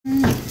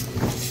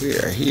We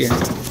are here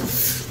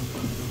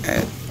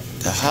at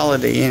the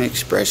Holiday Inn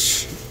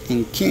Express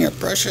in King of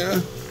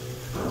Prussia.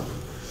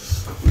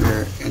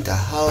 We're at the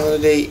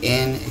Holiday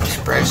Inn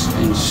Express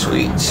and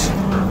Suites.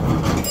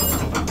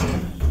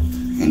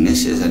 And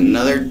this is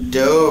another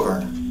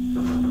Dover.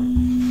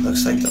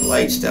 Looks like the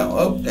lights don't,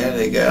 oh, there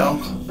they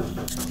go.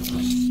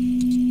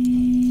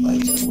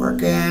 Lights are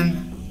working.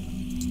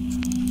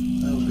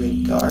 A little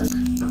bit dark.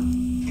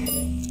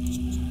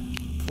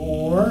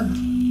 4.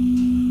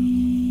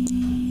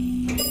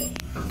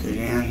 Go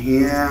down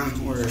here,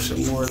 where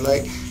some more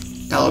light.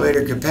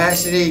 Elevator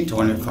capacity,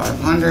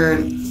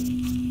 2,500.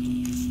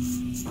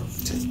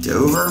 It's a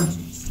Dover.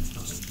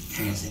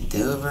 There's a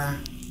Dover.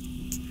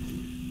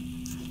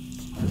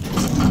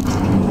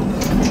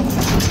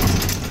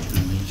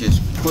 And we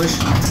just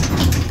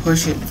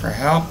push it for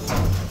help.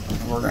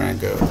 And we're gonna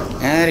go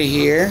out of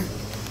here.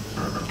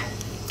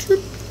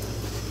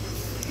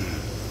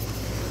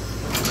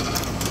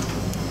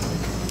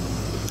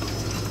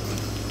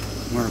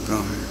 We're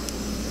going.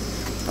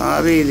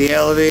 Bobby, the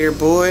elevator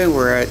boy.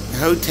 We're at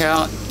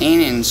Hotel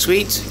Inn and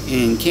Suites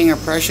in King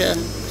of Prussia,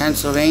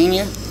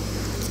 Pennsylvania,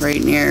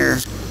 right near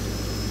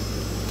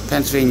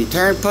Pennsylvania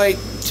Turnpike,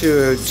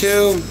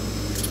 202,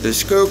 the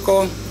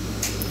Schuylkill,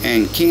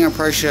 and King of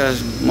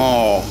Prussia's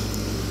Mall,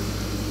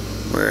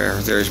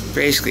 where there's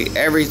basically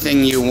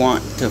everything you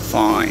want to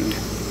find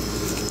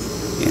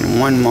in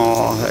one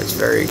mall that's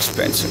very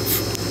expensive.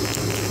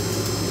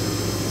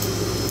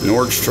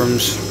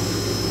 Nordstrom's.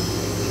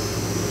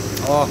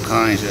 All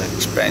kinds of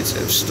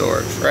expensive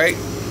stores, right?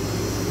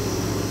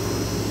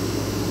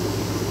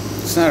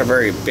 It's not a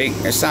very big,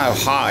 it's not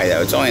high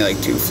though, it's only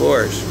like 2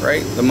 floors,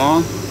 right? The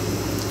mall.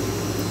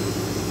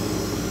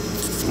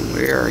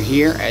 We are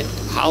here at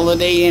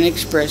Holiday Inn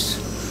Express,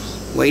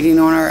 waiting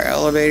on our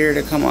elevator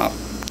to come up.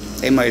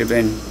 They might have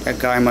been, that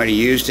guy might have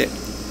used it. It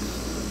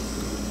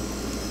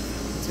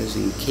says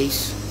in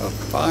case of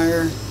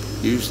fire,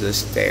 use the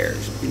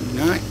stairs. Do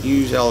not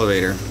use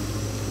elevator.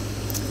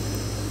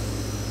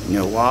 You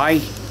know why?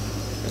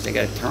 Because they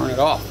got to turn it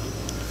off.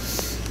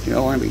 You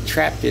don't want to be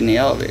trapped in the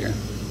elevator.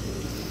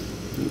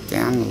 Get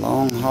down the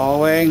long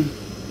hallway.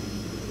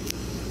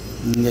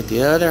 And get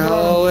the other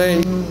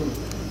hallway.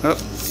 Oh,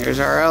 here's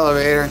our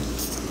elevator.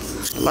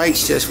 The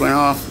lights just went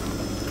off.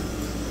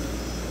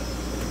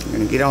 We're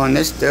going to get on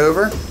this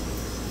Dover.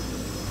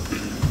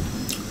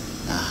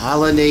 The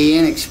Holiday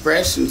Inn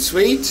Express and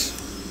Suites.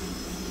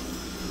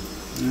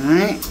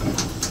 Alright.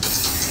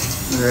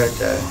 We're at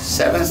the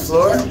 7th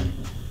floor.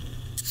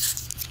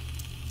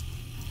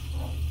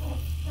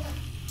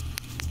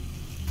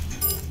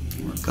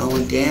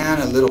 Going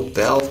down, a little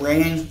bell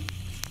ringing.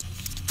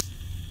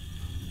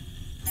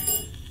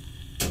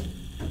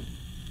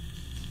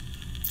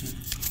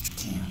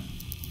 Damn.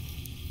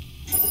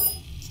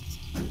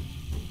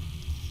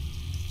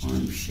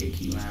 Arm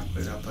shaky when I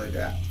put it up like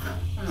that.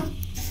 Oh.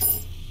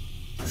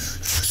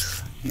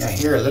 Yeah, I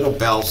hear a little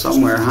bell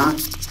somewhere, huh?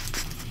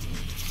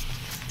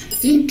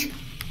 Think.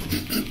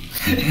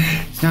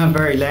 It's not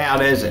very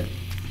loud, is it?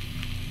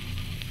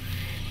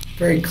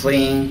 Very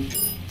clean.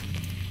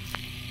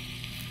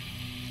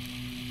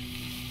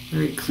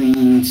 Very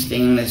clean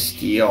stainless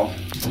steel.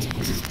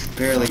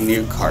 Barely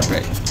new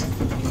carpet.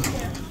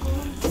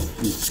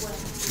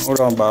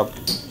 Hold on, Bob.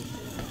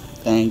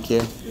 Thank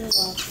you. You're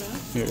welcome.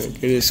 Here, go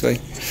this way.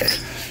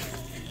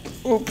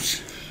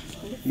 Oops.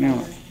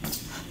 No.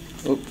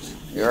 Oops.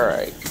 You're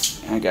alright.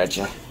 I got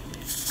you.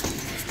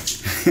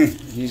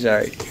 He's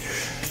alright.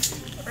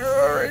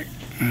 Alright.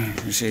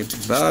 Let's see.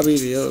 Bobby,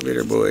 the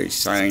elevator boy,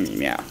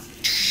 signing out.